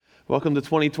Welcome to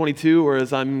 2022, or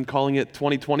as I'm calling it,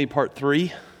 2020 Part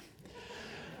 3.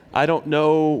 I don't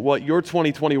know what your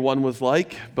 2021 was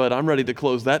like, but I'm ready to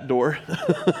close that door.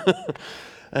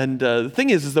 And the thing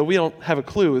is that we don't have a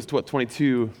clue as to what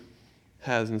 22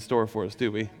 has in store for us, do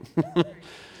we?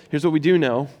 Here's what we do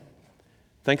know.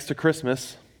 Thanks to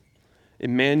Christmas,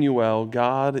 Emmanuel,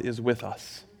 God is with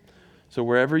us. So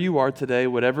wherever you are today,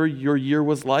 whatever your year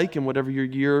was like and whatever your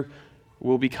year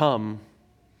will become,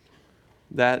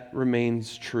 that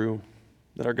remains true,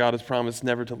 that our God has promised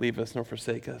never to leave us nor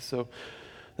forsake us. So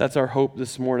that's our hope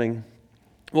this morning.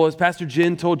 Well, as Pastor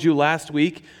Jin told you last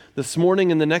week, this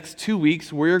morning and the next 2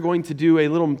 weeks, we're going to do a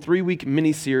little 3-week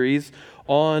mini-series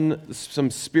on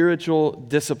some spiritual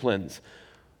disciplines.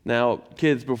 Now,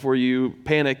 kids, before you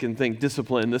panic and think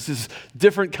discipline, this is a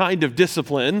different kind of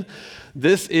discipline.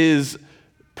 This is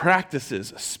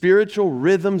practices, spiritual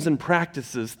rhythms and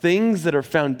practices, things that are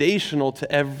foundational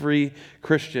to every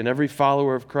Christian, every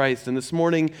follower of Christ. And this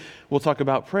morning, we'll talk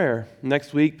about prayer.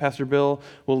 Next week, Pastor Bill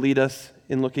will lead us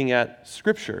in looking at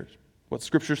Scripture, what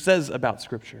Scripture says about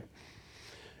Scripture.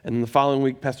 And then the following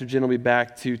week, Pastor Jen will be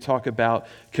back to talk about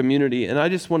community. And I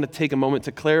just want to take a moment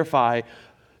to clarify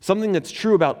something that's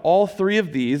true about all three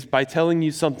of these by telling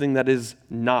you something that is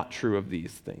not true of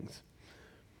these things.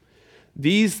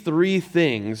 These three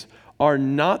things are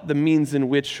not the means in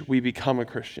which we become a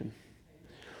Christian.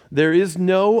 There is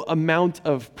no amount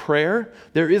of prayer,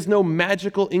 there is no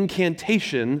magical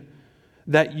incantation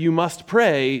that you must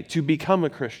pray to become a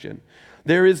Christian.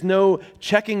 There is no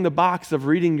checking the box of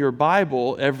reading your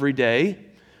Bible every day.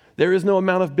 There is no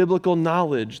amount of biblical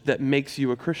knowledge that makes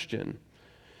you a Christian.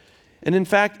 And in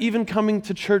fact, even coming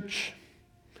to church,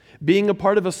 being a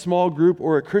part of a small group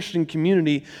or a Christian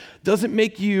community doesn't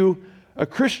make you a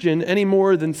Christian any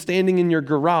more than standing in your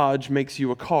garage makes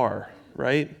you a car,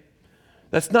 right?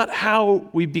 That's not how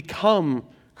we become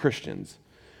Christians.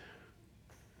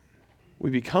 We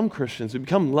become Christians, we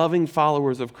become loving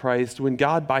followers of Christ when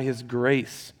God, by His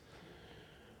grace,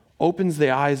 opens the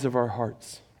eyes of our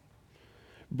hearts,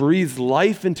 breathes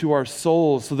life into our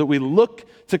souls so that we look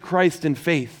to Christ in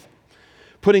faith,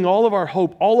 putting all of our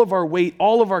hope, all of our weight,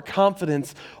 all of our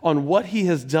confidence on what He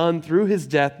has done through His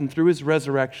death and through His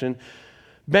resurrection,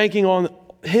 banking on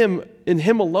Him, in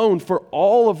Him alone, for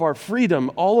all of our freedom,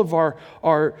 all of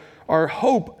our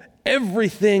hope,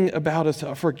 everything about us,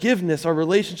 our forgiveness, our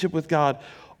relationship with God,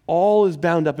 all is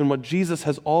bound up in what Jesus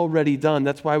has already done.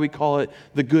 That's why we call it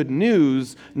the good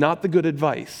news, not the good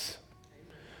advice.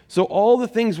 So all the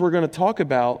things we're going to talk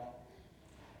about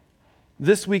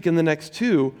this week and the next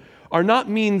two are not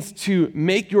means to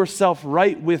make yourself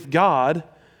right with God,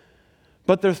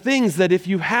 but they're things that if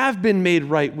you have been made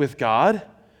right with God,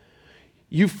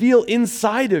 you feel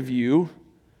inside of you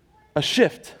a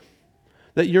shift,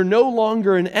 that you're no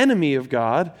longer an enemy of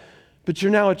God, but you're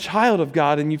now a child of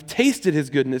God, and you've tasted His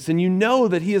goodness, and you know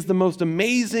that He is the most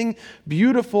amazing,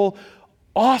 beautiful,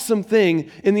 awesome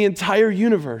thing in the entire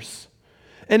universe.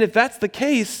 And if that's the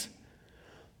case,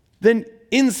 then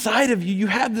inside of you, you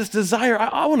have this desire,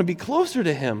 I want to be closer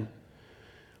to Him.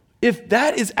 If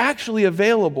that is actually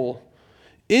available,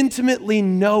 intimately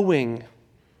knowing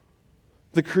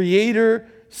the Creator,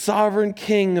 Sovereign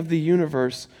King of the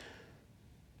universe,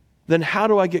 then how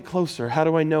do I get closer? How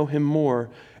do I know Him more?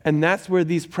 And that's where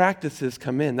these practices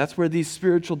come in. That's where these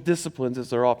spiritual disciplines,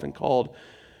 as they're often called,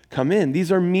 come in. These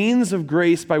are means of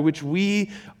grace by which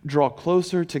we draw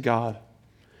closer to God.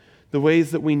 The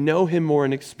ways that we know Him more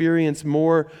and experience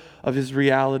more of His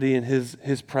reality and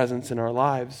His presence in our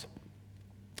lives.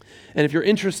 And if you're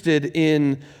interested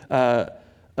in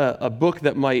a book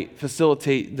that might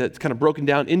facilitate, that's kind of broken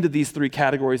down into these three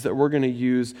categories that we're going to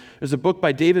use, there's a book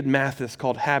by David Mathis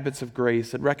called Habits of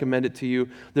Grace. I'd recommend it to you.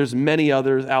 There's many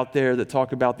others out there that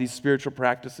talk about these spiritual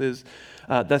practices.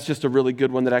 That's just a really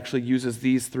good one that actually uses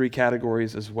these three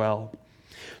categories as well.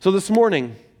 So this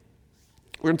morning,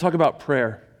 we're going to talk about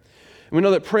prayer. And we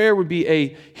know that prayer would be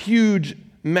a huge,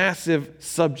 massive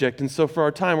subject. And so for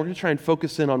our time, we're going to try and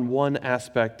focus in on one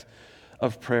aspect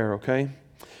of prayer, okay?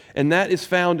 And that is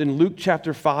found in Luke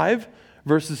chapter 5,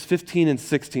 verses 15 and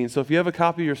 16. So if you have a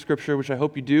copy of your scripture, which I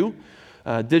hope you do,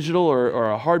 digital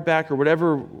or a hardback or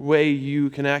whatever way you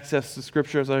can access the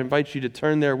scriptures, I invite you to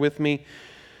turn there with me.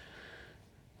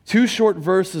 2 short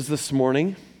verses this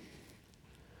morning,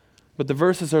 but the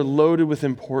verses are loaded with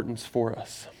importance for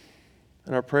us.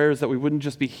 And our prayer is that we wouldn't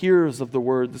just be hearers of the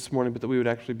word this morning, but that we would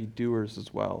actually be doers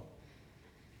as well.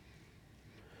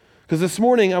 Because this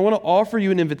morning, I want to offer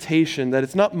you an invitation that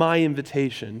it's not my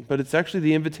invitation, but it's actually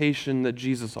the invitation that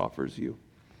Jesus offers you.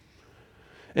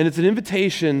 And it's an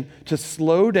invitation to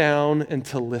slow down and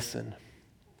to listen.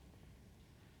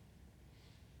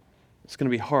 It's going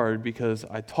to be hard because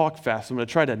I talk fast. I'm going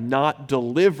to try to not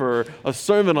deliver a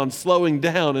sermon on slowing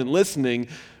down and listening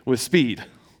with speed.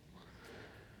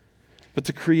 But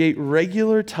to create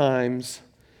regular times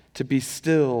to be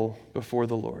still before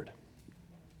the Lord.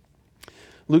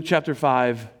 Luke chapter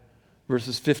 5,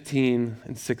 verses 15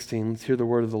 and 16. Let's hear the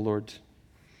word of the Lord.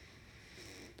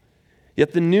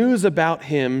 Yet the news about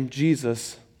him,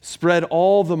 Jesus, spread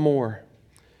all the more,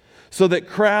 so that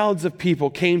crowds of people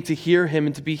came to hear him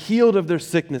and to be healed of their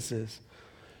sicknesses.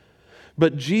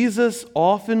 But Jesus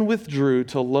often withdrew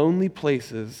to lonely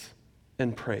places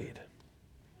and prayed.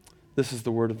 This is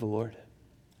the word of the Lord.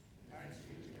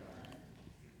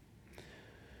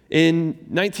 In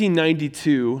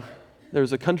 1992, there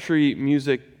was a country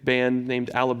music band named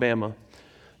Alabama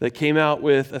that came out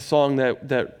with a song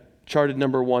that charted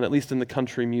number one, at least in the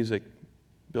country music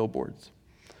billboards.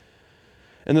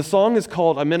 And the song is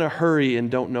called "I'm in a Hurry and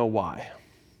Don't Know Why."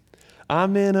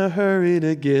 I'm in a hurry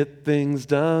to get things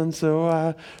done, so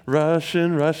I rush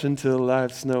and rush until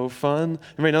life's no fun.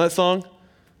 Everybody know that song?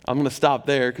 I'm going to stop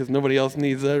there because nobody else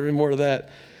needs any more of that.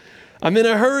 I'm in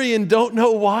a hurry and don't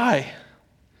know why.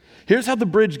 Here's how the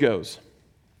bridge goes.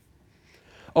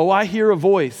 Oh, I hear a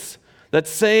voice that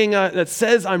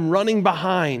says I'm running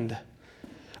behind.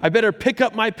 I better pick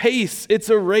up my pace. It's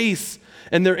a race,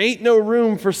 and there ain't no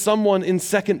room for someone in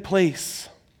second place.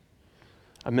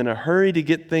 I'm in a hurry to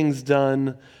get things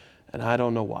done, and I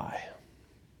don't know why.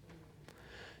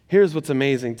 Here's what's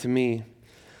amazing to me.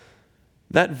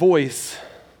 That voice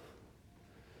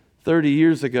 30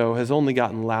 years ago has only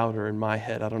gotten louder in my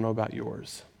head. I don't know about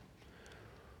yours.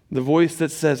 The voice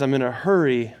that says I'm in a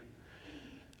hurry,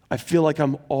 I feel like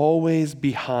I'm always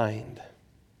behind.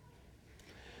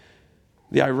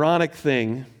 The ironic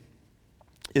thing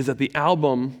is that the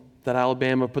album that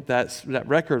Alabama put that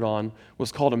record on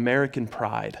was called American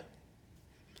Pride.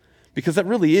 Because that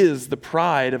really is the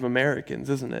pride of Americans,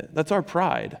 isn't it? That's our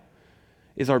pride,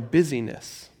 is our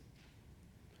busyness.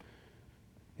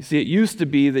 You see, it used to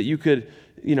be that you could,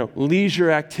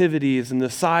 leisure activities and the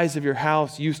size of your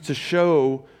house used to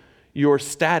show your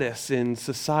status in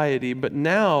society. But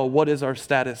now, what is our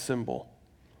status symbol?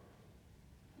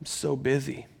 I'm so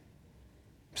busy.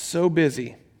 I'm so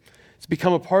busy. It's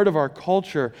become a part of our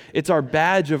culture. It's our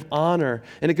badge of honor.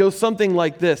 And it goes something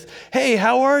like this. Hey,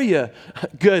 how are you?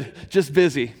 Good, just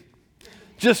busy.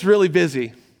 Just really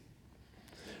busy.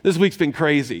 This week's been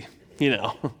crazy,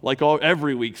 like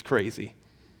every week's crazy.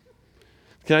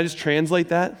 Can I just translate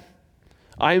that?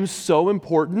 I am so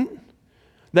important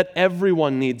that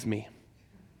everyone needs me.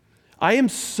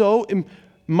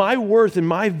 My worth and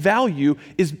my value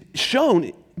is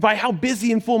shown by how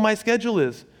busy and full my schedule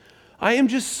is. I am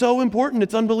just so important,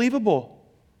 it's unbelievable.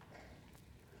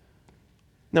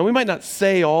 Now, we might not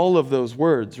say all of those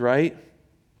words, right?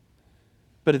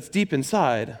 But it's deep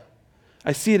inside.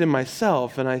 I see it in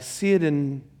myself, and I see it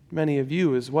in many of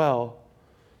you as well.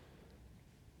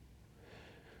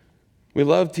 We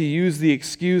love to use the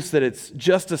excuse that it's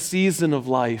just a season of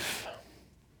life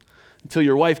until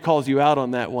your wife calls you out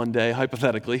on that one day,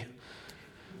 hypothetically,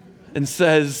 and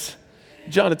says,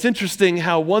 John, it's interesting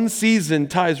how one season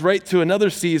ties right to another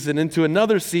season, into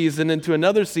another season, into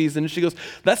another season. And she goes,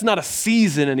 that's not a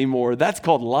season anymore. That's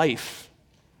called life.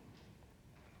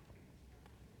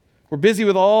 We're busy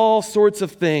with all sorts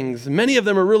of things. Many of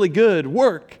them are really good.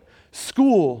 Work,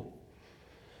 school,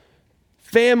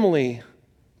 family,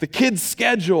 the kids'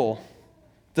 schedule.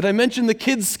 Did I mention the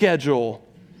kids' schedule?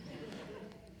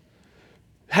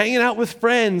 Hanging out with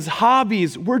friends,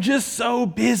 hobbies. We're just so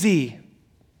busy.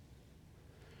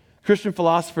 Christian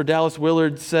philosopher Dallas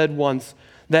Willard said once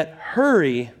that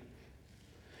hurry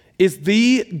is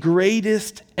the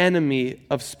greatest enemy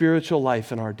of spiritual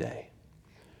life in our day.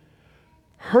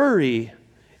 Hurry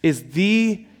is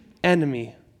the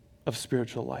enemy of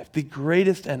spiritual life, the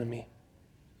greatest enemy.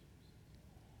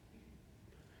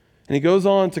 And he goes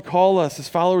on to call us as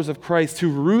followers of Christ to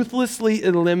ruthlessly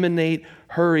eliminate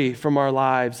hurry from our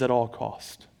lives at all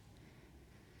cost.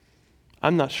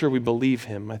 I'm not sure we believe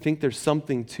him. I think there's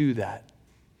something to that.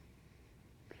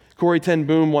 Corrie ten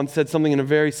Boom once said something in a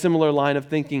very similar line of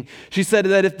thinking. She said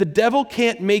that if the devil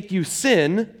can't make you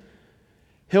sin,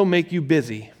 he'll make you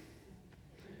busy.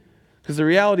 Because the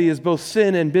reality is both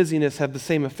sin and busyness have the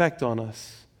same effect on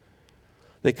us.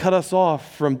 They cut us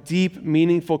off from deep,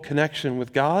 meaningful connection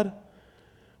with God,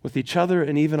 with each other,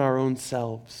 and even our own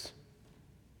selves.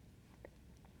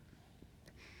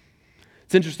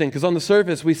 It's interesting because on the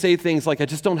surface we say things like, I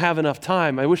just don't have enough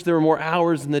time. I wish there were more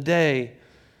hours in the day.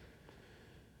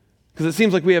 Because it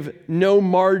seems like we have no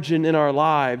margin in our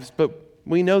lives, but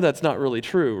we know that's not really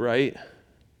true, right?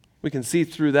 We can see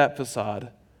through that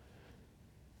facade.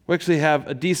 We actually have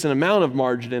a decent amount of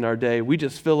margin in our day. We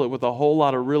just fill it with a whole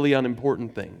lot of really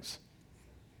unimportant things.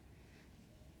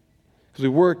 Because we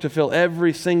work to fill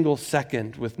every single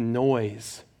second with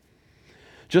noise.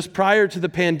 Just prior to the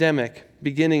pandemic,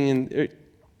 beginning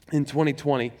in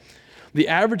 2020, the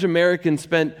average American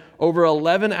spent over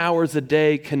 11 hours a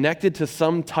day connected to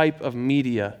some type of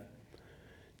media.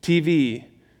 TV,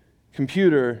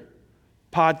 computer,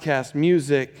 podcast,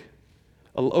 music,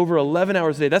 over 11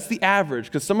 hours a day. That's the average,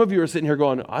 because some of you are sitting here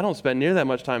going, I don't spend near that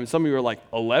much time. And some of you are like,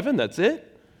 11, that's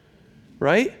it?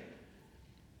 Right?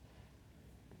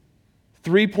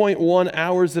 3.1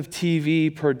 hours of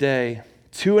TV per day,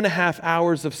 2.5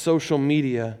 hours of social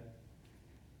media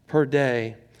per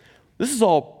day. This is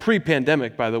all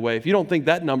pre-pandemic, by the way, if you don't think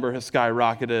that number has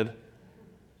skyrocketed.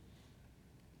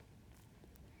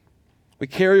 We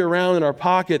carry around in our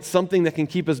pockets something that can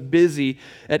keep us busy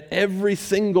at every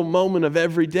single moment of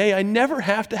every day. I never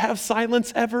have to have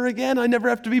silence ever again. I never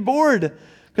have to be bored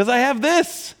because I have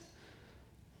this.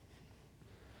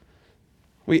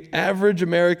 The average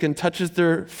American touches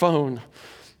their phone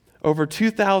over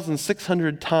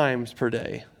 2,600 times per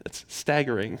day. That's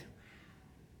staggering.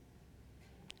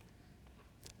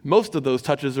 Most of those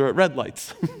touches are at red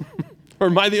lights. Or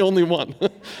am I the only one?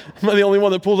 Am I the only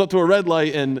one that pulls up to a red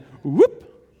light and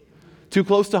whoop? Too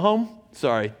close to home?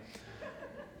 Sorry.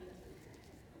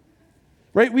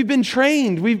 Right? We've been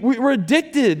trained. We're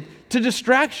addicted to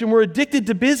distraction. We're addicted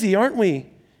to busy, aren't we?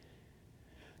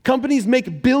 Companies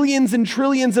make billions and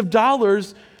trillions of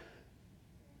dollars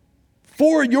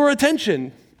for your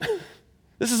attention.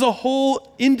 This is a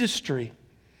whole industry.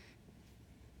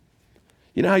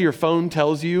 You know how your phone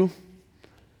tells you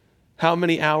how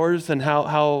many hours, and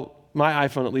how my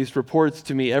iPhone at least reports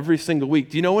to me every single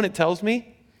week? Do you know when it tells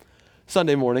me?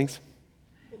 Sunday mornings.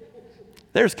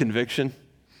 There's conviction.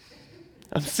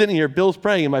 I'm sitting here, Bill's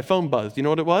praying, and my phone buzzed. You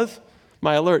know what it was?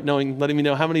 My alert letting me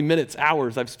know how many minutes,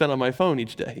 hours I've spent on my phone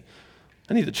each day.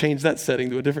 I need to change that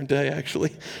setting to a different day,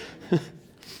 actually.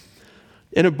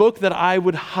 In a book that I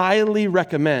would highly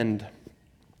recommend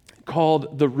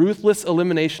called The Ruthless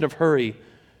Elimination of Hurry,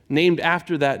 named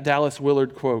after that Dallas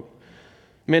Willard quote,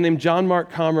 a man named John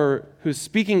Mark Comer, who's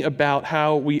speaking about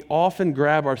how we often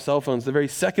grab our cell phones the very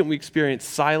second we experience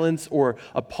silence or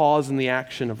a pause in the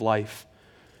action of life.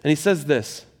 And he says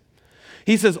this.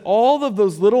 He says, all of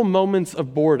those little moments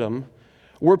of boredom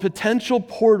were potential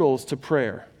portals to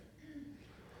prayer.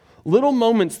 Little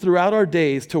moments throughout our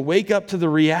days to wake up to the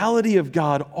reality of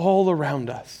God all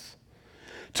around us,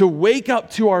 to wake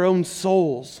up to our own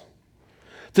souls,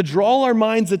 to draw our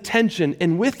mind's attention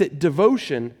and with it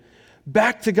devotion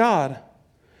back to God,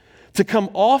 to come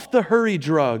off the hurry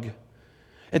drug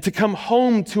and to come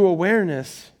home to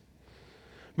awareness.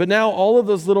 But now all of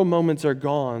those little moments are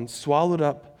gone, swallowed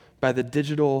up by the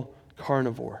digital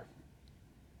carnivore.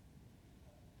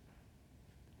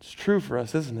 It's true for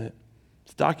us, isn't it?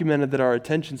 It's documented that our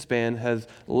attention span has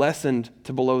lessened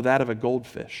to below that of a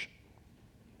goldfish.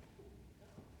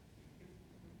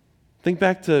 Think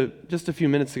back to just a few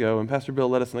minutes ago when Pastor Bill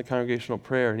led us in the congregational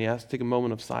prayer and he asked to take a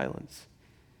moment of silence.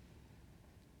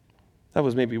 That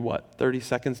was maybe 30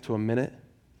 seconds to a minute?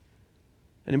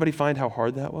 Anybody find how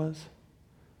hard that was?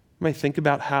 You might think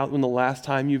about when the last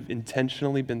time you've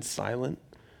intentionally been silent.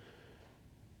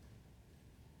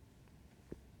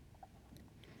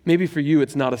 Maybe for you,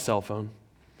 it's not a cell phone.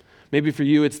 Maybe for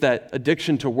you, it's that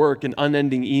addiction to work and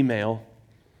unending email,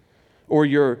 or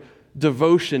your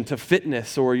devotion to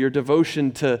fitness, or your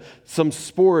devotion to some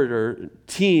sport or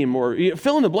team, or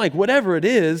fill in the blank, whatever it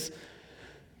is.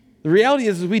 The reality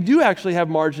is we do actually have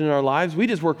margin in our lives. We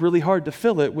just work really hard to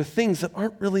fill it with things that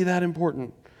aren't really that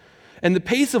important. And the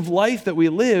pace of life that we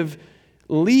live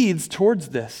leads towards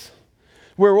this,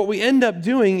 where what we end up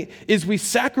doing is we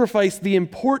sacrifice the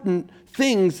important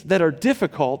things that are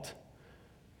difficult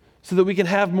so that we can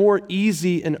have more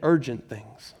easy and urgent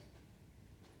things.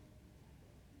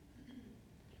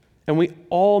 And we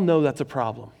all know that's a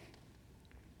problem.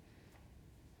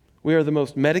 We are the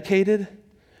most medicated,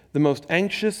 the most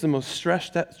anxious, the most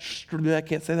stressed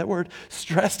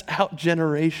out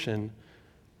generation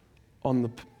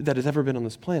that has ever been on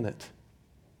this planet.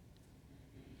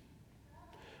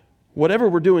 Whatever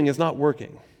we're doing is not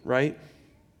working, right?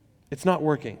 It's not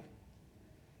working.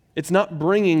 It's not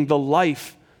bringing the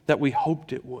life that we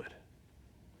hoped it would.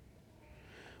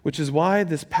 Which is why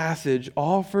this passage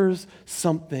offers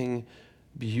something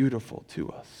beautiful to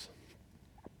us.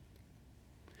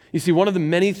 You see, one of the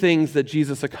many things that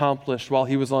Jesus accomplished while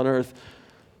he was on earth,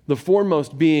 the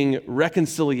foremost being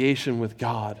reconciliation with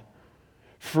God.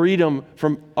 Freedom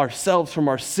from ourselves, from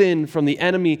our sin, from the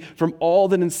enemy, from all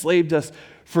that enslaved us.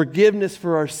 forgiveness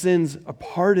for our sins, a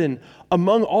pardon.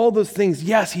 Among all those things,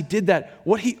 yes, he did that.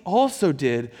 What he also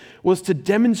did was to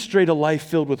demonstrate a life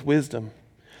filled with wisdom,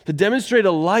 to demonstrate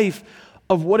a life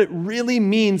of what it really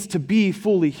means to be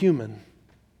fully human.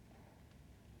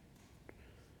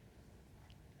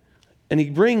 And he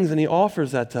brings and he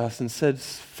offers that to us and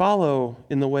says, follow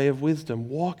in the way of wisdom,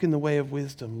 walk in the way of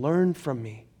wisdom, learn from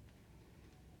me.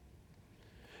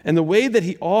 And the way that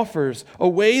he offers, a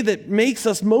way that makes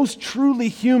us most truly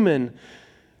human,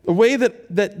 a way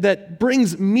that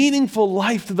brings meaningful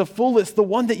life to the fullest, the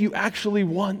one that you actually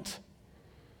want,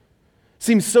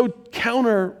 seems so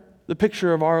counter the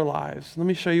picture of our lives. Let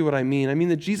me show you what I mean. I mean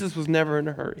that Jesus was never in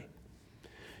a hurry.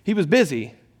 He was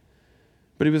busy,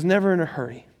 but he was never in a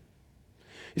hurry.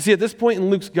 You see, at this point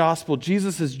in Luke's gospel,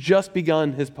 Jesus has just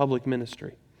begun his public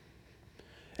ministry,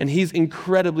 and he's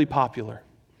incredibly popular.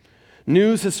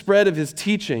 News has spread of his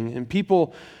teaching, and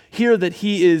people hear that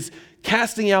he is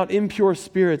casting out impure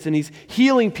spirits, and he's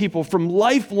healing people from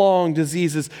lifelong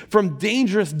diseases, from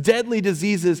dangerous, deadly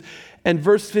diseases. And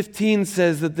verse 15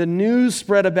 says that the news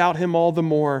spread about him all the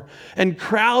more, and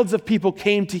crowds of people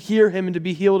came to hear him and to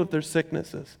be healed of their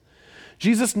sicknesses.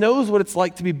 Jesus knows what it's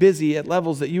like to be busy at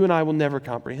levels that you and I will never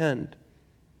comprehend.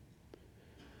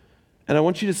 And I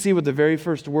want you to see what the very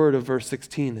first word of verse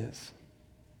 16 is.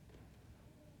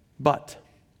 But,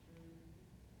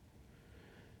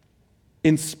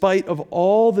 in spite of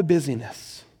all the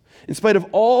busyness, in spite of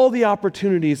all the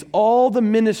opportunities, all the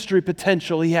ministry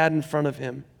potential he had in front of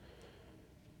him,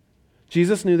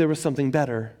 Jesus knew there was something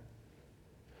better,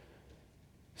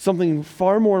 something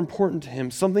far more important to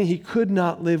him, something he could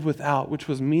not live without, which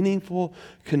was meaningful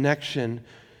connection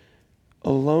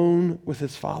alone with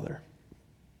his Father.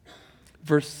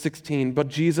 Verse 16, but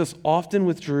Jesus often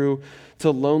withdrew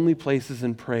to lonely places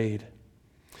and prayed.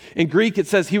 In Greek, it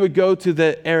says he would go to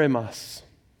the eremos.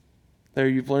 There,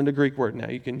 you've learned a Greek word now.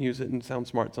 You can use it and sound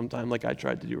smart sometime, like I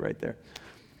tried to do right there.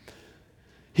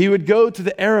 He would go to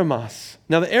the eremos.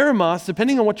 Now, the eremos,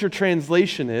 depending on what your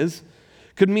translation is,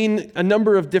 could mean a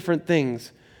number of different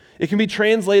things. It can be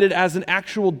translated as an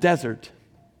actual desert.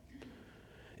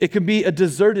 It could be a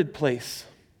deserted place.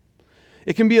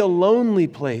 It can be a lonely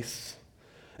place,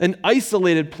 an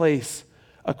isolated place,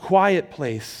 a quiet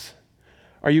place.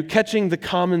 Are you catching the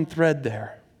common thread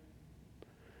there?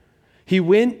 He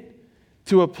went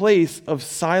to a place of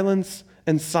silence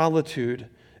and solitude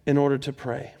in order to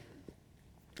pray.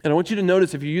 And I want you to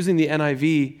notice, if you're using the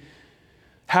NIV,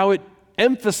 how it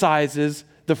emphasizes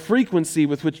the frequency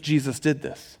with which Jesus did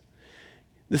this.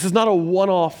 This is not a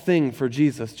one-off thing for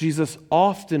Jesus. Jesus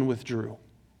often withdrew.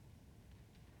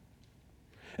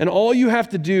 And all you have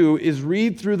to do is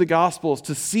read through the Gospels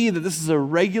to see that this is a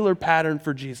regular pattern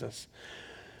for Jesus.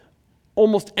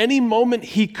 Almost any moment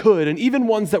he could, and even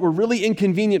ones that were really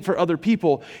inconvenient for other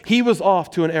people, he was off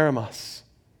to an eremos.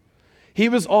 He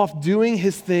was off doing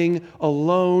his thing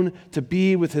alone to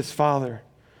be with his Father.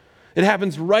 It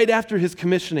happens right after his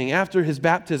commissioning, after his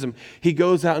baptism. He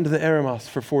goes out into the eremos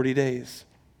for 40 days.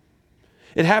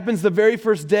 It happens the very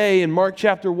first day in Mark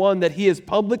chapter 1 that he has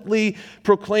publicly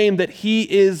proclaimed that he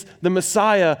is the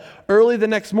Messiah. Early the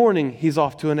next morning, he's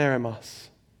off to an eremos.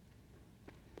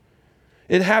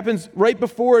 It happens right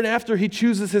before and after he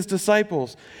chooses his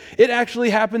disciples. It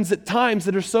actually happens at times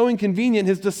that are so inconvenient,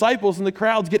 his disciples and the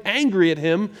crowds get angry at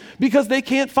him because they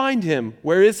can't find him.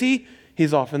 Where is he?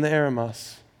 He's off in the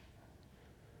eremos.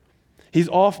 He's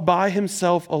off by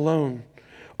himself alone.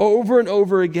 Over and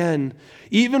over again,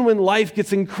 even when life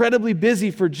gets incredibly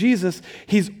busy for Jesus,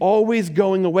 he's always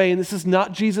going away. And this is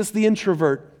not Jesus the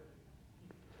introvert.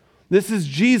 This is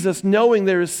Jesus knowing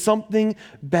there is something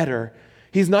better.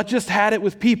 He's not just had it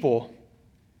with people.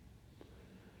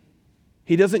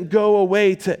 He doesn't go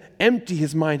away to empty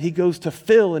his mind. He goes to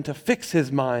fill and to fix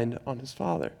his mind on his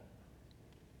Father.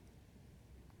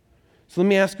 So let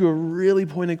me ask you a really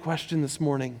pointed question this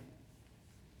morning.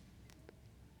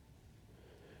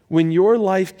 When your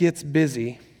life gets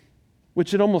busy,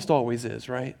 which it almost always is,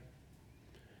 right?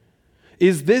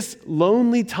 Is this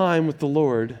lonely time with the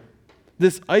Lord,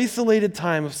 this isolated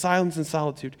time of silence and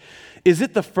solitude, is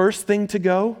it the first thing to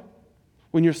go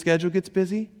when your schedule gets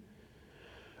busy?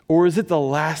 Or is it the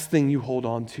last thing you hold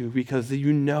on to because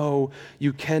you know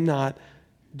you cannot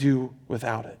do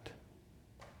without it?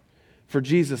 For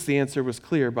Jesus, the answer was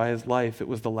clear by his life. It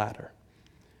was the latter.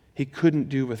 He couldn't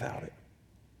do without it.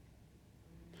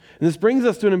 And this brings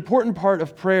us to an important part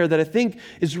of prayer that I think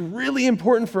is really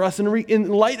important for us in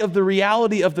light of the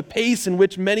reality of the pace in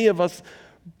which many of us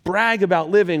brag about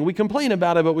living. We complain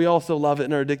about it, but we also love it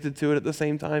and are addicted to it at the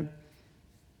same time.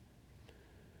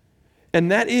 And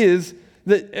that is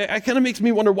that it kind of makes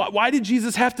me wonder, why did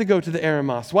Jesus have to go to the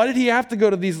Eremos? Why did he have to go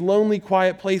to these lonely,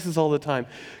 quiet places all the time?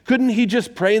 Couldn't he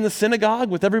just pray in the synagogue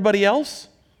with everybody else?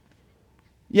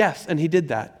 Yes, and he did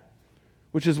that,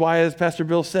 which is why, as Pastor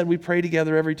Bill said, we pray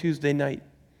together every Tuesday night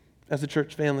as a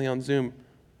church family on Zoom.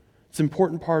 It's an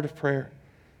important part of prayer.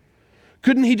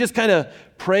 Couldn't he just kind of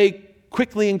pray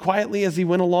quickly and quietly as he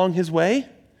went along his way?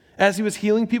 As he was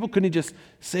healing people, couldn't he just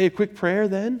say a quick prayer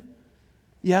then?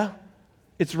 Yeah.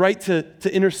 It's right to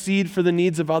intercede for the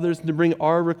needs of others and to bring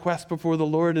our requests before the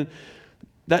Lord, and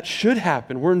that should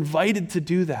happen. We're invited to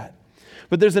do that.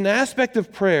 But there's an aspect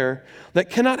of prayer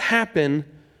that cannot happen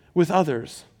with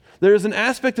others. There is an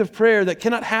aspect of prayer that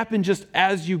cannot happen just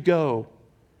as you go.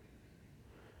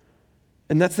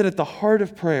 And that's that at the heart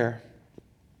of prayer,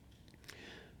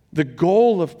 the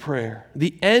goal of prayer,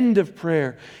 the end of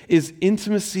prayer, is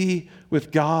intimacy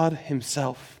with God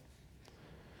himself.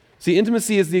 See,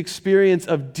 intimacy is the experience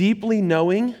of deeply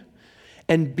knowing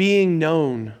and being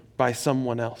known by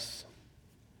someone else.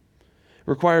 It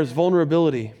requires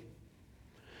vulnerability.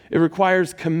 It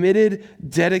requires committed,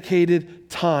 dedicated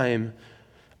time.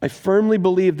 I firmly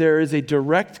believe there is a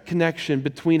direct connection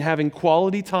between having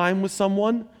quality time with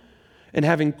someone and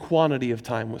having quantity of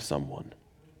time with someone.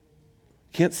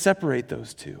 Can't separate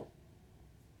those two.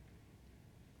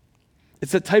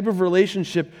 It's that type of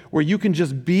relationship where you can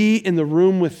just be in the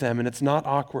room with them and it's not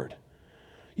awkward.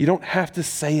 You don't have to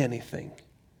say anything.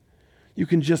 You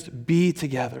can just be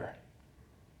together.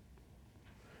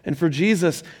 And for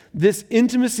Jesus, this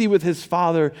intimacy with his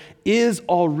Father is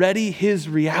already his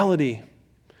reality.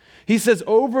 He says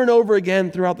over and over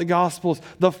again throughout the Gospels,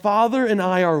 the Father and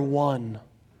I are one.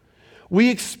 We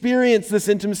experience this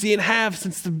intimacy and have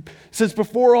since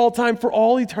before all time, for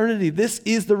all eternity. This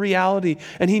is the reality.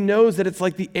 And he knows that it's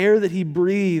like the air that he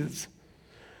breathes.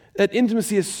 That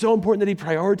intimacy is so important that he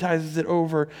prioritizes it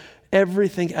over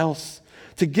everything else.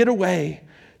 To get away,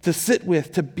 to sit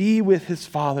with, to be with his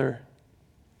Father.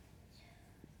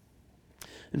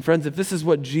 And friends, if this is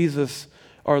what Jesus,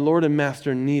 our Lord and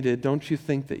Master, needed, don't you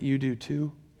think that you do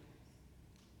too?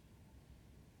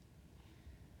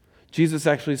 Jesus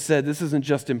actually said, this isn't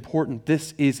just important,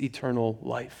 this is eternal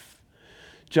life.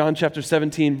 John chapter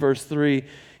 17, verse 3,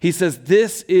 he says,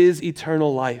 this is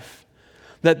eternal life,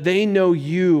 that they know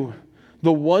you,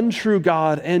 the one true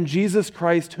God, and Jesus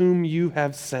Christ whom you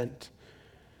have sent.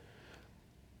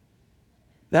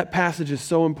 That passage is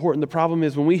so important. The problem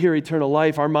is when we hear eternal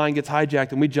life, our mind gets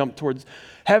hijacked and we jump towards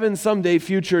heaven someday,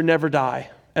 future, never die,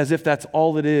 as if that's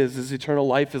all it is eternal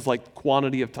life is like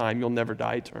quantity of time. You'll never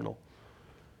die eternal.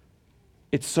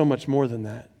 It's so much more than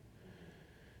that.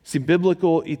 See,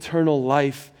 biblical eternal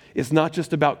life is not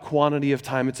just about quantity of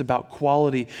time, it's about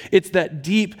quality. It's that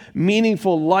deep,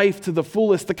 meaningful life to the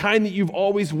fullest, the kind that you've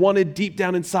always wanted deep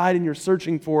down inside and you're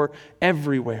searching for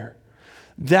everywhere.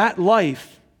 That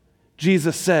life,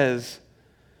 Jesus says,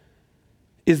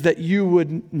 is that you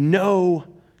would know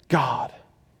God.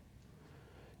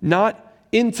 Not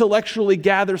intellectually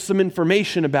gather some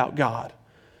information about God,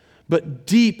 but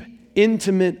deep,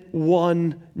 intimate,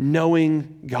 one,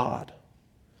 knowing God.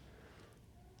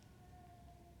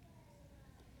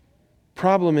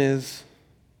 Problem is,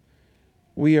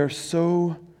 we are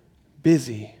so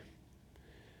busy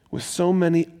with so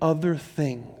many other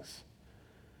things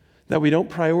that we don't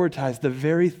prioritize the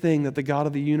very thing that the God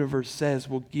of the universe says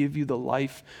will give you the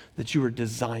life that you were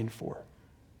designed for.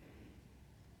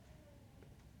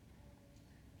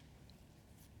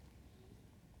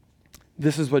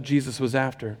 This is what Jesus was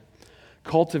after.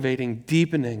 Cultivating,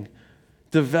 deepening,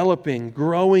 developing,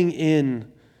 growing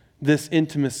in this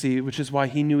intimacy, which is why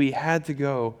he knew he had to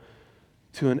go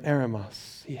to an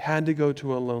eremos. He had to go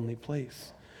to a lonely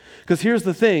place. Because here's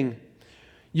the thing,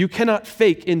 you cannot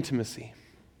fake intimacy.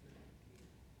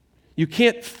 You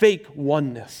can't fake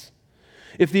oneness.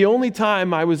 If the only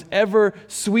time I was ever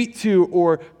sweet to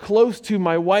or close to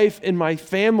my wife and my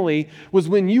family was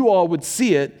when you all would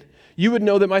see it, you would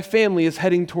know that my family is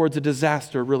heading towards a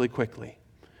disaster really quickly.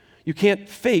 You can't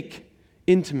fake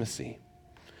intimacy.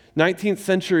 19th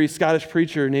century Scottish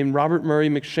preacher named Robert Murray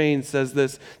McCheyne says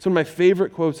this. It's one of my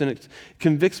favorite quotes, and it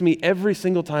convicts me every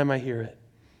single time I hear it.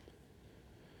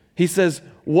 He says,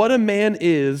 what a man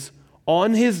is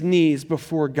on his knees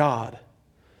before God,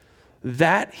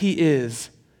 that he is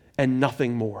and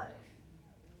nothing more.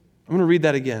 I'm going to read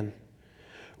that again.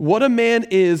 What a man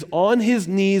is on his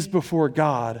knees before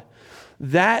God,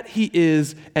 that he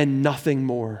is and nothing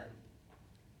more.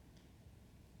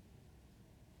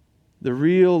 The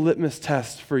real litmus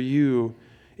test for you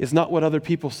is not what other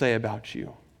people say about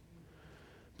you,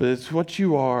 but it's what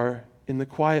you are in the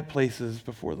quiet places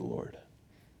before the Lord.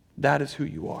 That is who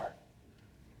you are.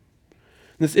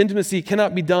 This intimacy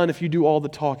cannot be done if you do all the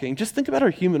talking. Just think about our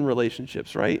human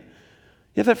relationships, right?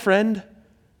 You have that friend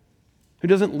who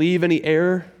doesn't leave any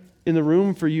air in the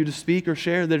room for you to speak or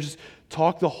share. They just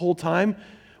talk the whole time.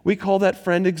 We call that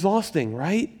friend exhausting,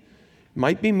 right?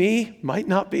 Might be me, might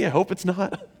not be. I hope it's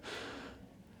not.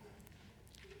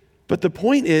 But the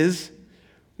point is,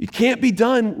 it can't be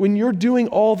done when you're doing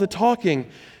all the talking.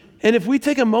 And if we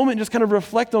take a moment and just kind of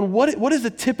reflect on what is a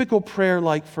typical prayer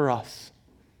like for us?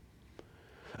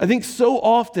 I think so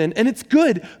often, and it's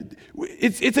good,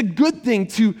 it's a good thing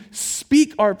to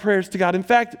speak our prayers to God. In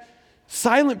fact,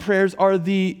 silent prayers are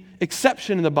the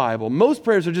exception in the Bible. Most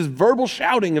prayers are just verbal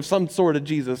shouting of some sort of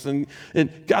Jesus. And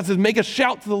God says, make a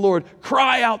shout to the Lord,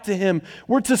 cry out to him.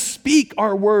 We're to speak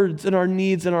our words and our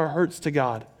needs and our hurts to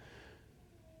God.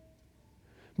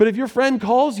 But if your friend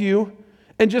calls you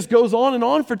and just goes on and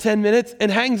on for 10 minutes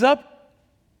and hangs up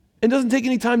and doesn't take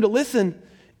any time to listen,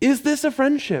 is this a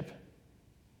friendship?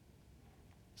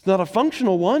 It's not a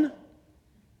functional one.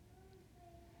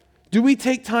 Do we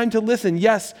take time to listen?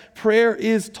 Yes, prayer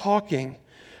is talking,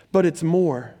 but it's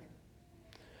more.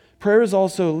 Prayer is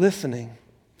also listening.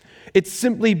 It's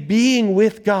simply being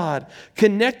with God,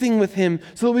 connecting with him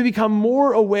so that we become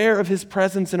more aware of his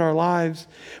presence in our lives,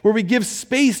 where we give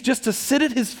space just to sit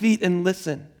at his feet and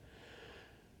listen.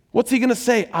 What's he going to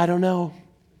say? I don't know.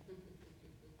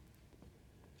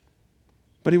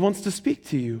 But he wants to speak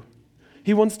to you.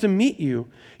 He wants to meet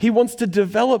you. He wants to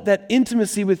develop that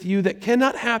intimacy with you that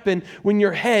cannot happen when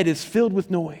your head is filled with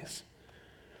noise.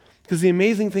 Because the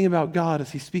amazing thing about God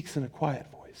is he speaks in a quiet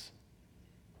voice.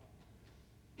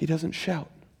 He doesn't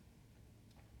shout.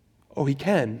 Oh, he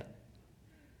can.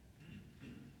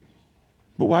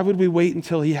 But why would we wait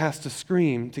until he has to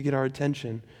scream to get our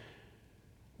attention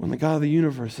when the God of the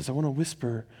universe says, I want to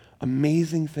whisper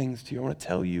amazing things to you. I want to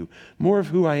tell you more of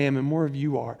who I am and more of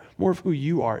you are, more of who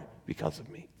you are because of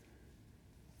me.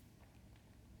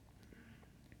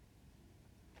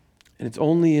 And it's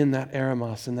only in that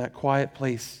eremos, in that quiet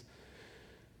place,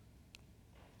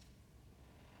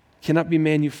 cannot be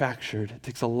manufactured. It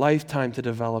takes a lifetime to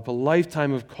develop, a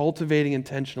lifetime of cultivating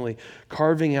intentionally,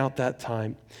 carving out that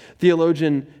time.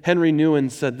 Theologian Henry Nouwen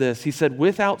said this. He said,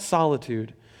 without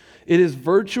solitude, it is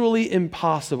virtually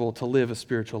impossible to live a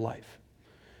spiritual life.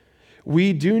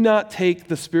 We do not take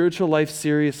the spiritual life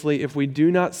seriously if we do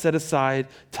not set aside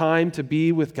time to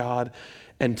be with God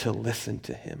and to listen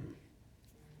to him.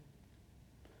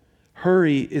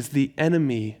 Hurry is the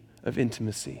enemy of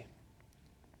intimacy.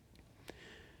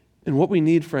 And what we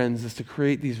need, friends, is to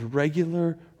create these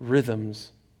regular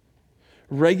rhythms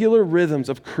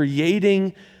of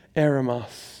creating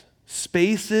eremos,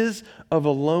 spaces of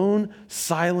alone,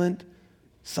 silent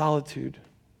solitude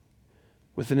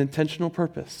with an intentional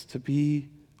purpose to be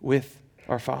with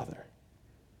our Father.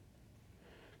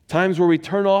 Times where we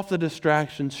turn off the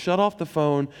distractions, shut off the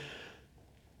phone,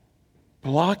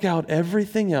 block out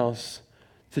everything else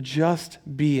to just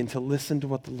be and to listen to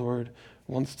what the Lord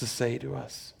wants to say to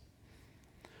us.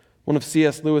 One of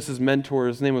C.S. Lewis's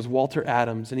mentors, his name was Walter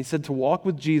Adams, and he said to walk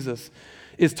with Jesus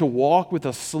is to walk with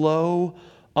a slow,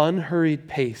 unhurried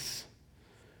pace.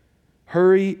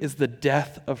 Hurry is the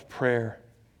death of prayer.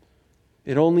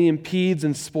 It only impedes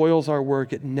and spoils our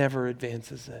work. It never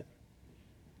advances it.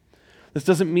 This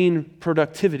doesn't mean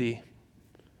productivity.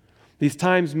 These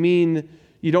times mean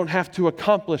you don't have to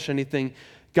accomplish anything.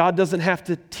 God doesn't have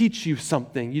to teach you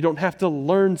something. You don't have to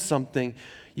learn something.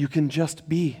 You can just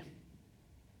be.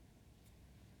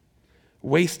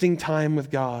 Wasting time with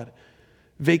God,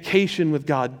 vacation with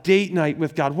God, date night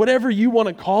with God, whatever you want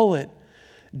to call it,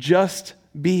 just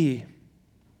be.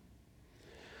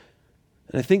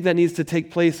 And I think that needs to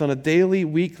take place on a daily,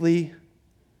 weekly,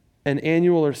 and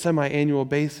annual or semi-annual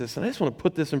basis. And I just want to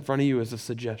put this in front of you as a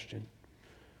suggestion.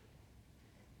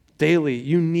 Daily,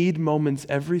 you need moments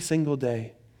every single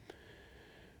day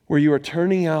where you are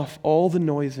turning off all the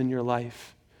noise in your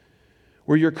life,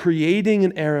 where you're creating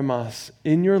an eremos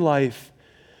in your life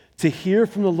to hear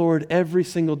from the Lord every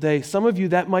single day. Some of you,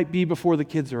 that might be before the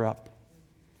kids are up.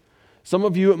 Some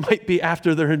of you, it might be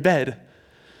after they're in bed.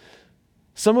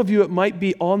 Some of you, it might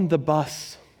be on the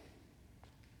bus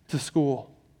to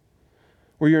school,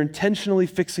 where you're intentionally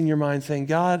fixing your mind, saying,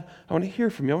 God, I want to hear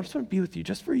from you. I just want to be with you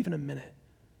just for even a minute.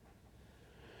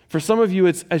 For some of you,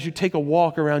 it's as you take a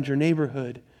walk around your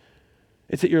neighborhood.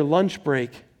 It's at your lunch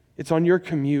break. It's on your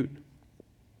commute.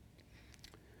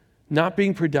 Not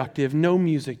being productive, no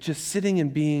music, just sitting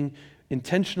and being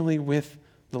intentionally with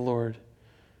the Lord.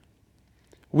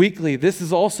 Weekly, this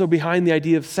is also behind the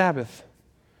idea of Sabbath,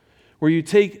 where you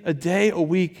take a day a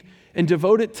week and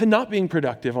devote it to not being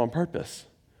productive on purpose.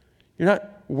 You're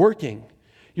not working.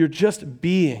 You're just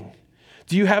being.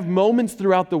 Do you have moments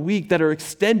throughout the week that are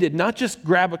extended, not just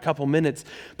grab a couple minutes,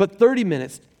 but 30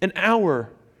 minutes, an hour,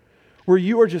 where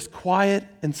you are just quiet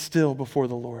and still before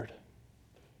the Lord?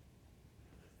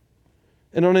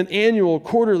 And on an annual,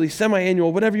 quarterly,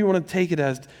 semi-annual, whatever you want to take it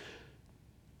as,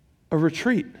 a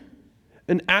retreat,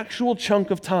 an actual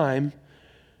chunk of time,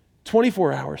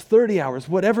 24 hours, 30 hours,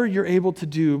 whatever you're able to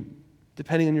do,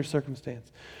 depending on your circumstance,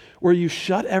 where you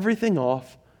shut everything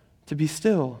off to be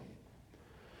still.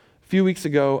 A few weeks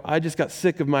ago, I just got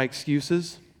sick of my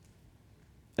excuses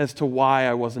as to why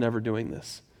I wasn't ever doing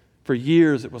this. For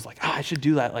years, it was like, I should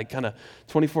do that, like kind of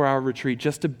 24-hour retreat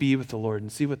just to be with the Lord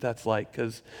and see what that's like,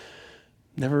 because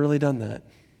never really done that.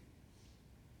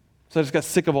 So I just got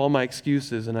sick of all my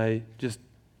excuses, and I just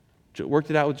worked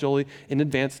it out with Jolie in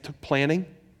advance. It took planning.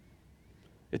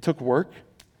 It took work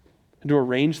and to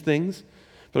arrange things.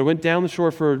 But I went down the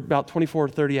shore for about 24 or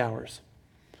 30 hours.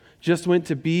 Just went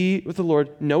to be with the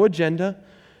Lord, no agenda,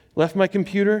 left my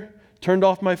computer, turned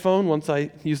off my phone once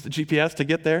I used the GPS to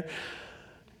get there.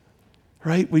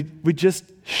 Right? I just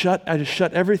shut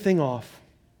everything off.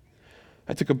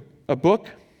 I took a book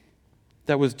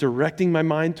that was directing my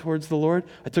mind towards the Lord.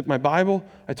 I took my Bible,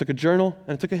 I took a journal,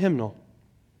 and I took a hymnal.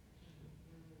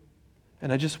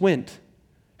 And I just went,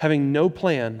 having no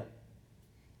plan.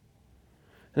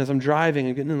 And as I'm driving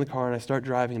and getting in the car and I start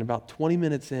driving, and about 20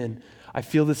 minutes in, I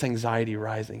feel this anxiety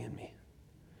rising in me.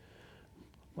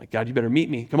 I'm like, God, you better meet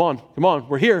me. Come on,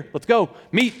 we're here. Let's go.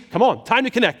 Meet. Come on, time to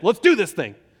connect. Let's do this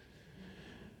thing.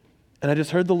 And I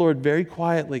just heard the Lord very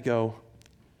quietly go,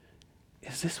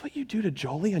 is this what you do to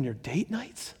Jolie on your date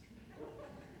nights?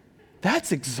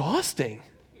 That's exhausting.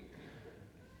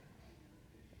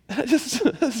 And I just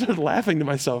started laughing to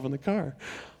myself in the car.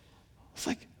 I was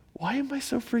like, why am I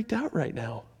so freaked out right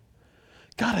now?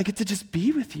 God, I get to just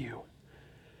be with you.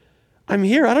 I'm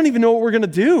here. I don't even know what we're going to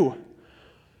do.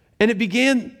 And it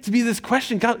began to be this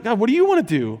question, God, what do you want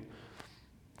to do?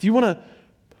 Do you want to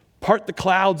part the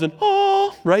clouds and,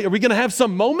 right? Are we going to have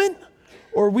some moment?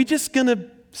 Or are we just going to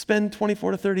spend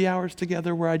 24 to 30 hours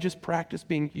together where I just practice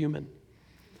being human?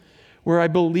 Where I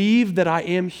believe that I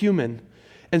am human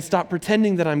and stop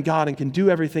pretending that I'm God and can do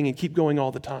everything and keep going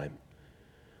all the time?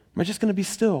 Am I just going to be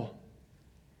still?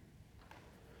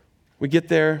 We get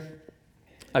there.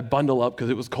 I bundle up because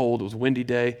it was cold. It was a windy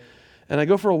day. And I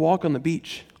go for a walk on the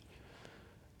beach.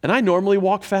 And I normally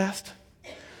walk fast,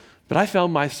 but I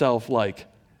found myself like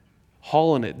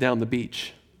hauling it down the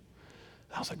beach.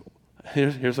 I was like,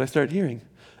 here's what I started hearing.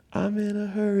 I'm in a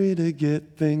hurry to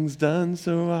get things done,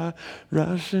 so I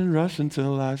rush and rush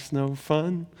until life's no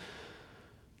fun.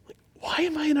 Like, why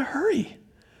am I in a hurry?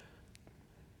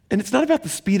 And it's not about the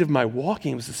speed of my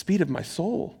walking, it was the speed of my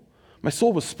soul. My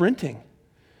soul was sprinting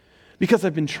because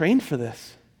I've been trained for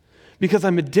this, because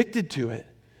I'm addicted to it,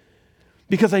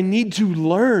 because I need to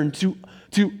learn to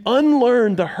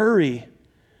unlearn the hurry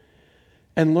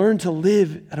and learn to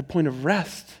live at a point of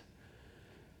rest.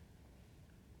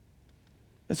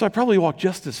 And so I probably walk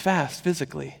just as fast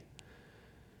physically.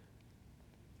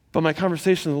 But my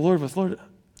conversation with the Lord was, Lord,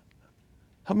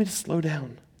 help me to slow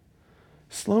down.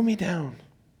 Slow me down.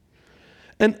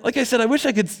 And like I said, I wish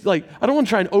I could, I don't want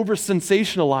to try and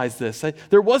over-sensationalize this.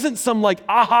 There wasn't some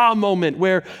aha moment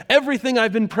where everything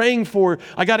I've been praying for,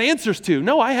 I got answers to.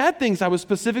 No, I had things I was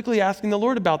specifically asking the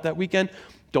Lord about that weekend.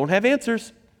 Don't have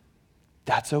answers.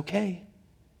 That's okay.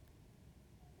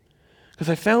 Because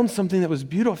I found something that was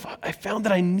beautiful. I found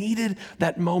that I needed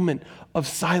that moment of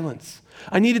silence.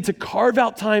 I needed to carve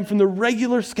out time from the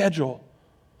regular schedule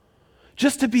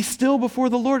just to be still before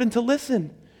the Lord and to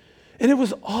listen. And it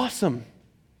was awesome.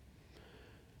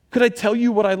 Could I tell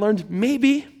you what I learned?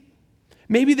 Maybe.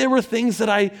 Maybe there were things that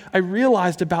I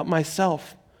realized about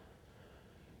myself.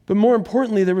 But more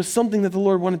importantly, there was something that the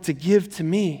Lord wanted to give to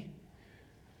me.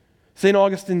 St.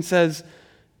 Augustine says,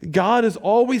 God is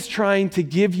always trying to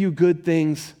give you good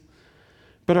things,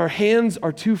 but our hands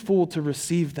are too full to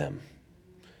receive them.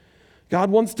 God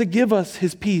wants to give us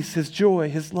his peace, his joy,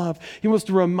 his love. He wants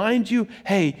to remind you,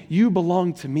 hey, you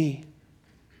belong to me.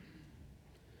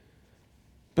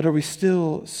 But are we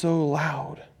still so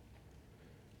loud?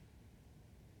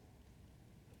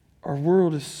 Our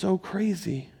world is so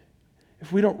crazy.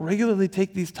 If we don't regularly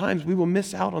take these times, we will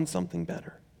miss out on something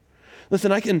better.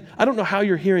 Listen, I don't know how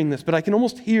you're hearing this, but I can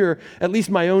almost hear at least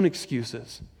my own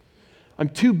excuses. I'm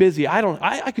too busy.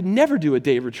 I could never do a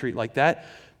day retreat like that.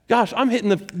 Gosh, I'm hitting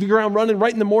the ground running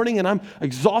right in the morning, and I'm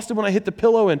exhausted when I hit the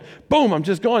pillow, and boom, I'm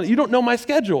just gone. You don't know my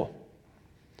schedule.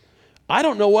 I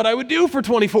don't know what I would do for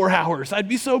 24 hours. I'd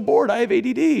be so bored. I have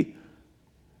ADD.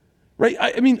 Right?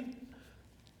 I'm going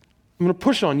to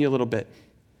push on you a little bit.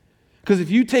 Because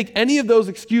if you take any of those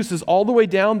excuses all the way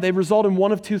down, they result in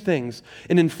one of two things: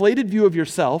 an inflated view of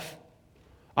yourself.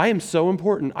 I am so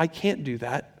important, I can't do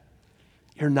that.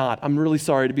 You're not. I'm really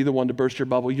sorry to be the one to burst your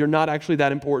bubble. You're not actually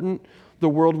that important. The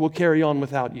world will carry on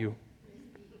without you.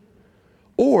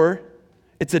 Or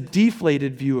it's a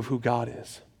deflated view of who God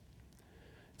is.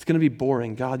 It's going to be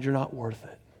boring. God, you're not worth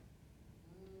it.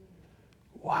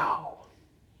 Wow.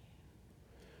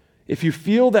 If you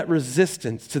feel that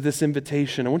resistance to this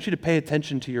invitation, I want you to pay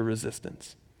attention to your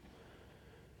resistance.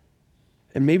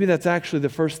 And maybe that's actually the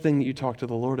first thing that you talk to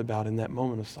the Lord about in that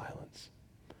moment of silence.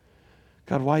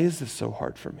 God, why is this so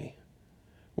hard for me?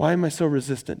 Why am I so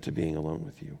resistant to being alone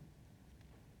with you?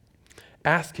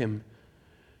 Ask him,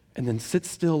 and then sit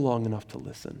still long enough to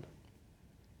listen.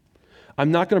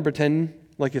 I'm not going to pretend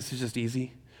like it's just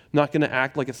easy. I'm not going to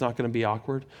act like it's not going to be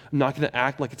awkward. I'm not going to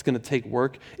act like it's going to take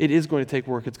work. It is going to take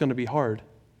work. It's going to be hard.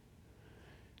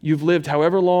 You've lived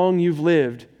however long you've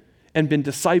lived and been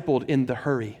discipled in the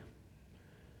hurry.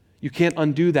 You can't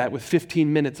undo that with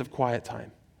 15 minutes of quiet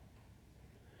time.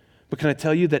 But can I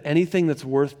tell you that anything that's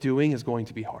worth doing is going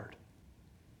to be hard?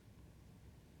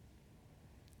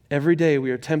 Every day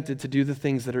we are tempted to do the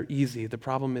things that are easy. The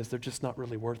problem is they're just not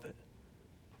really worth it.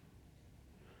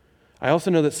 I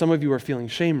also know that some of you are feeling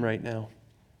shame right now.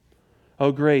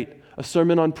 Oh, great. A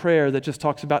sermon on prayer that just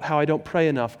talks about how I don't pray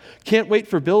enough. Can't wait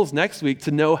for Bill's next week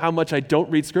to know how much I don't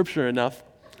read Scripture enough.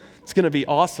 It's going to be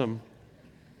awesome.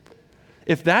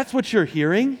 If that's what you're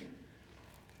hearing,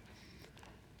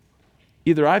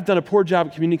 either I've done a poor job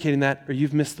at communicating that or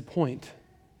you've missed the point.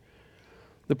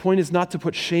 The point is not to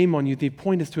put shame on you. The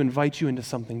point is to invite you into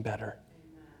something better.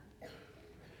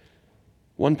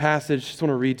 One passage I just want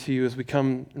to read to you as we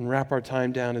come and wrap our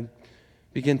time down and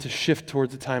begin to shift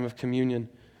towards a time of communion.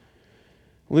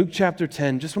 Luke chapter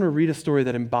 10, just want to read a story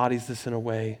that embodies this in a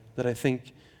way that I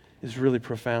think is really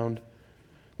profound.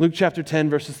 Luke chapter 10,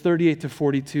 verses 38 to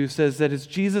 42 says that as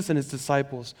Jesus and his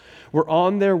disciples were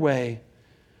on their way,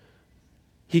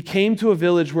 he came to a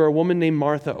village where a woman named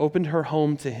Martha opened her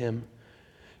home to him.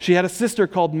 She had a sister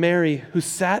called Mary who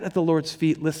sat at the Lord's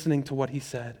feet listening to what he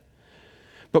said.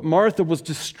 But Martha was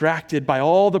distracted by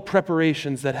all the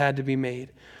preparations that had to be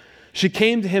made. She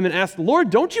came to him and asked, "Lord,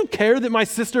 don't you care that my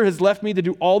sister has left me to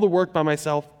do all the work by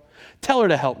myself? Tell her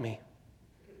to help me."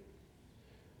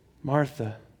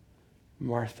 "Martha,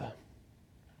 Martha,"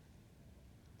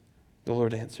 the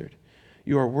Lord answered,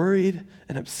 "you are worried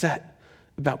and upset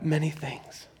about many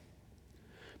things.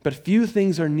 But few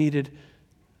things are needed,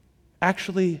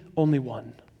 actually only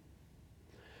one.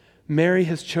 Mary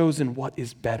has chosen what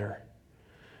is better,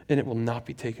 and it will not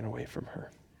be taken away from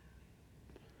her."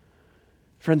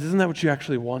 Friends, isn't that what you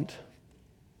actually want?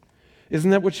 Isn't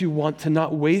that what you want? To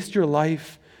not waste your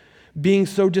life being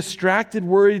so distracted,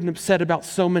 worried, and upset about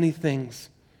so many things.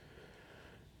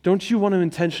 Don't you want to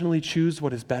intentionally choose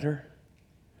what is better,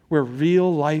 where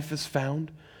real life is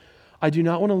found? I do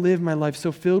not want to live my life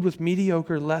so filled with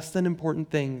mediocre, less than important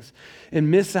things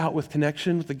and miss out with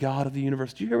connection with the God of the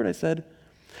universe. Do you hear what I said?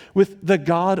 With the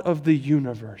God of the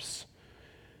universe.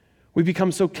 We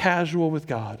become so casual with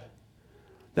God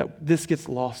that this gets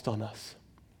lost on us.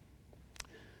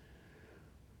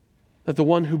 That the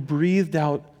one who breathed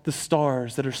out the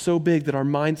stars that are so big that our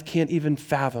minds can't even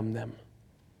fathom them.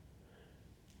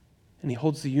 And he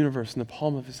holds the universe in the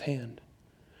palm of his hand.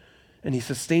 And he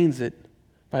sustains it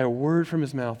by a word from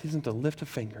his mouth. He doesn't have to lift a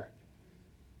finger.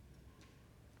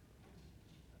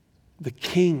 The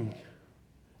king,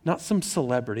 not some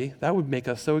celebrity. That would make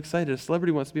us so excited. A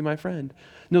celebrity wants to be my friend.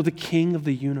 No, the king of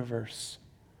the universe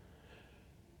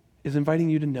is inviting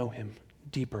you to know him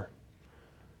deeper.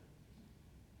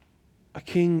 A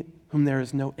king whom there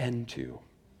is no end to.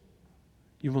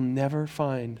 You will never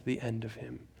find the end of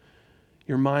him.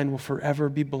 Your mind will forever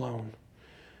be blown.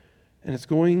 And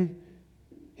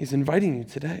he's inviting you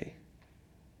today.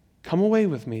 Come away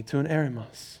with me to an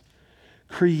Eremos.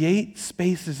 Create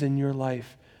spaces in your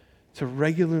life to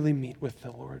regularly meet with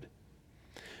the Lord.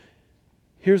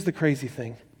 Here's the crazy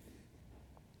thing.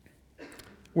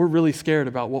 We're really scared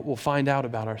about what we'll find out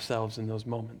about ourselves in those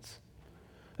moments.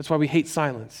 That's why we hate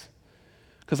silence.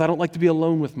 Because I don't like to be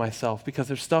alone with myself, because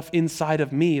there's stuff inside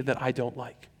of me that I don't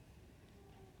like.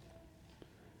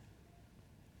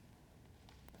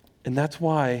 And that's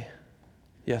why,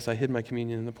 yes, I hid my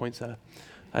communion in the poinsettia.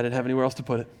 I didn't have anywhere else to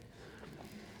put it.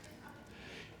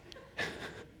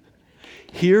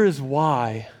 Here is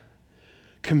why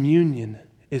communion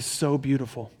is so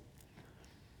beautiful.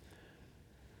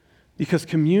 Because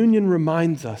communion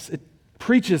reminds us, it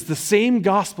preaches the same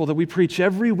gospel that we preach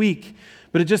every week,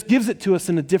 but it just gives it to us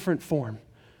in a different form.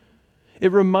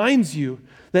 It reminds you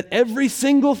that every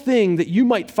single thing that you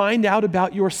might find out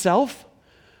about yourself,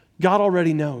 God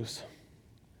already knows.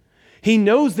 He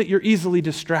knows that you're easily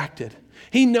distracted.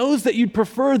 He knows that you'd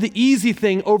prefer the easy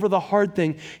thing over the hard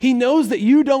thing. He knows that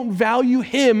you don't value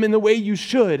Him in the way you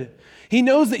should. He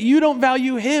knows that you don't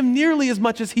value Him nearly as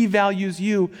much as He values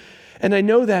you. And I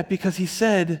know that because He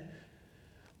said,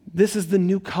 "This is the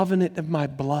new covenant of my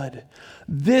blood.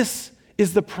 This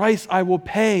is the price I will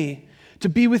pay to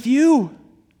be with you.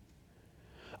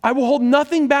 I will hold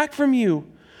nothing back from you."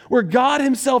 Where God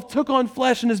Himself took on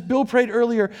flesh, and as Bill prayed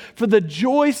earlier, for the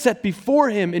joy set before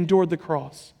Him, endured the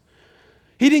cross.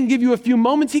 He didn't give you a few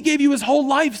moments, He gave you His whole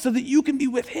life so that you can be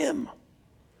with Him.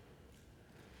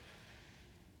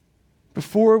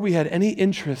 Before we had any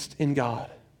interest in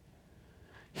God,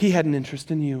 He had an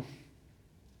interest in you.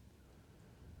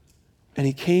 And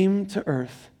He came to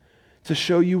earth to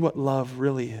show you what love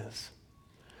really is.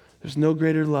 There's no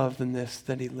greater love than this,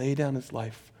 that He laid down His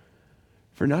life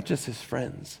for not just His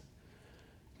friends,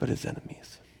 but His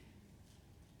enemies.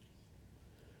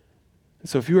 And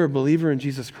so if you are a believer in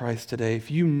Jesus Christ today,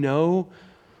 if you know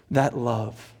that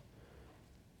love,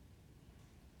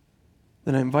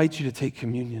 then I invite you to take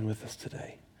communion with us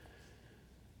today.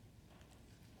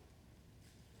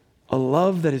 A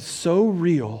love that is so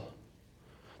real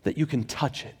that you can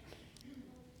touch it.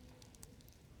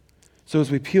 So as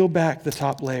we peel back the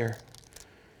top layer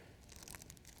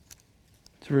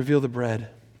to reveal the bread,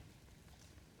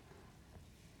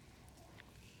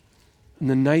 on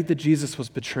the night that Jesus was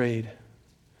betrayed,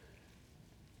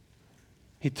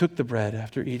 He took the bread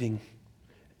after eating,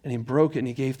 and He broke it, and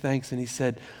He gave thanks, and He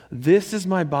said, "This is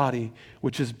my body,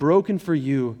 which is broken for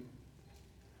you.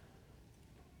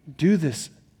 Do this,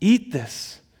 eat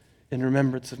this in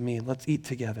remembrance of me." Let's eat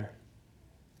together.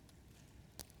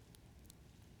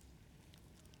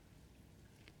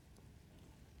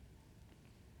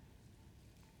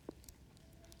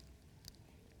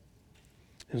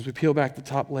 As we peel back the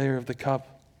top layer of the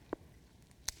cup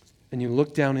and you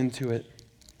look down into it,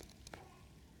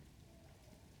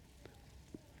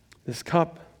 this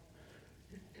cup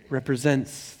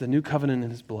represents the new covenant in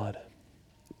His blood.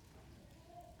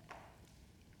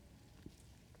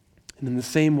 And in the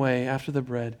same way, after the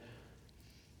bread,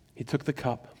 He took the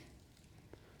cup.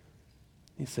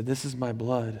 He said, "This is my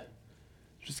blood,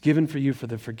 which is given for you for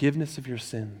the forgiveness of your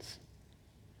sins.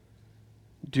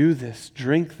 Do this,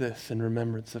 drink this in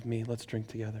remembrance of me." Let's drink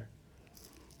together.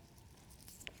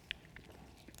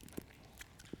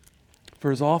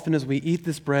 For as often as we eat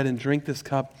this bread and drink this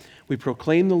cup, we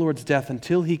proclaim the Lord's death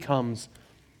until He comes.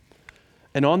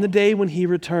 And on the day when He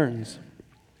returns,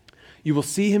 you will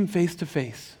see Him face to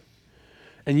face,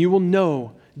 and you will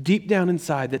know deep down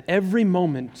inside that every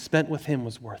moment spent with Him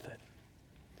was worth it.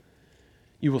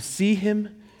 You will see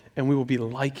Him, and we will be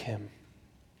like Him.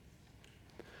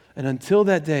 And until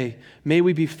that day, may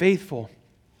we be faithful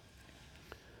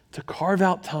to carve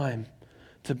out time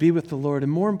to be with the Lord.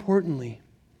 And more importantly,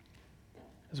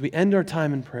 as we end our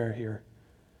time in prayer here,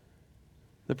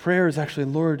 the prayer is actually,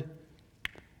 "Lord,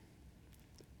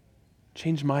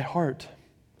 change my heart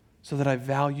so that I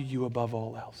value you above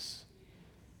all else."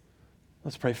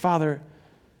 Let's pray. Father,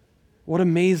 what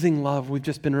amazing love we've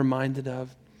just been reminded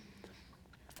of.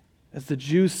 As the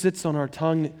juice sits on our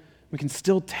tongue, we can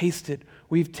still taste it.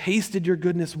 We've tasted your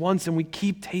goodness once, and we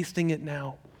keep tasting it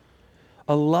now.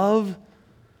 A love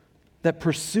that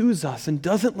pursues us and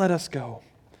doesn't let us go.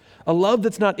 A love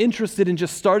that's not interested in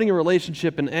just starting a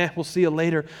relationship and we'll see you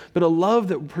later, but a love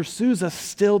that pursues us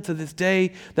still to this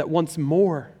day, that wants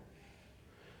more.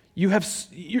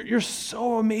 You're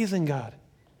so amazing, God.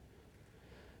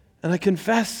 And I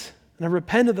confess and I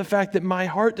repent of the fact that my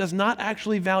heart does not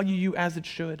actually value you as it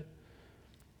should.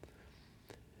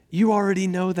 You already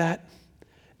know that,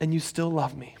 and you still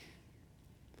love me.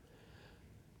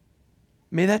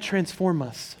 May that transform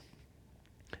us,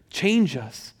 change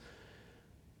us,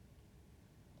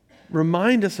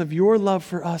 remind us of your love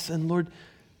for us. And Lord,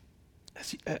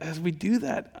 as we do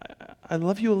that, I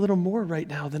love you a little more right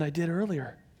now than I did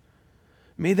earlier.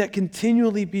 May that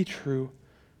continually be true.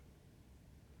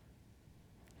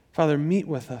 Father, meet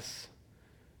with us.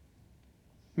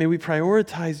 May we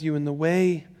prioritize you in the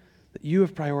way that you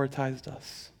have prioritized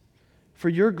us. For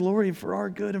your glory and for our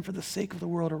good and for the sake of the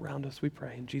world around us, we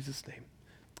pray in Jesus' name.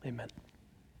 Amen.